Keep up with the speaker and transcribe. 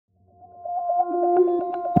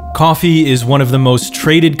Coffee is one of the most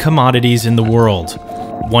traded commodities in the world.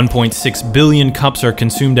 1.6 billion cups are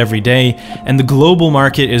consumed every day, and the global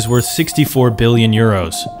market is worth 64 billion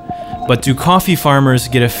euros. But do coffee farmers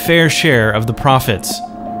get a fair share of the profits?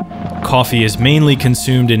 Coffee is mainly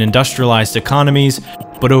consumed in industrialized economies,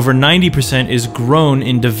 but over 90% is grown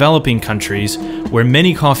in developing countries where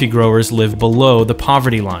many coffee growers live below the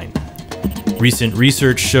poverty line. Recent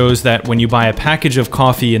research shows that when you buy a package of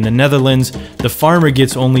coffee in the Netherlands, the farmer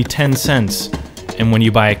gets only 10 cents. And when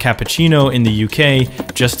you buy a cappuccino in the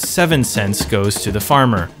UK, just 7 cents goes to the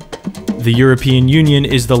farmer. The European Union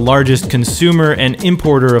is the largest consumer and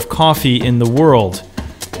importer of coffee in the world.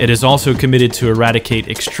 It is also committed to eradicate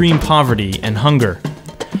extreme poverty and hunger.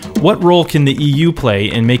 What role can the EU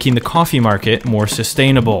play in making the coffee market more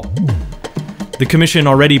sustainable? The Commission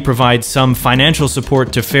already provides some financial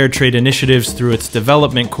support to fair trade initiatives through its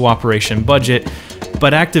development cooperation budget,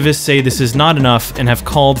 but activists say this is not enough and have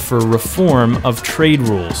called for reform of trade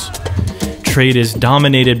rules. Trade is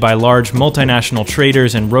dominated by large multinational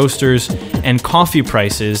traders and roasters, and coffee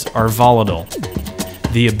prices are volatile.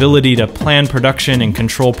 The ability to plan production and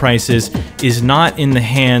control prices is not in the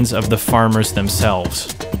hands of the farmers themselves.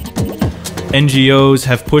 NGOs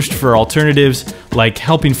have pushed for alternatives, like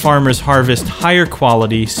helping farmers harvest higher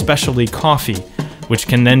quality specialty coffee, which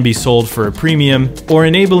can then be sold for a premium, or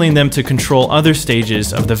enabling them to control other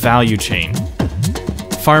stages of the value chain.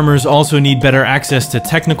 Farmers also need better access to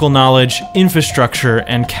technical knowledge, infrastructure,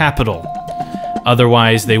 and capital.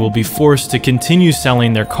 Otherwise, they will be forced to continue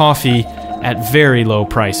selling their coffee at very low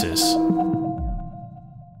prices.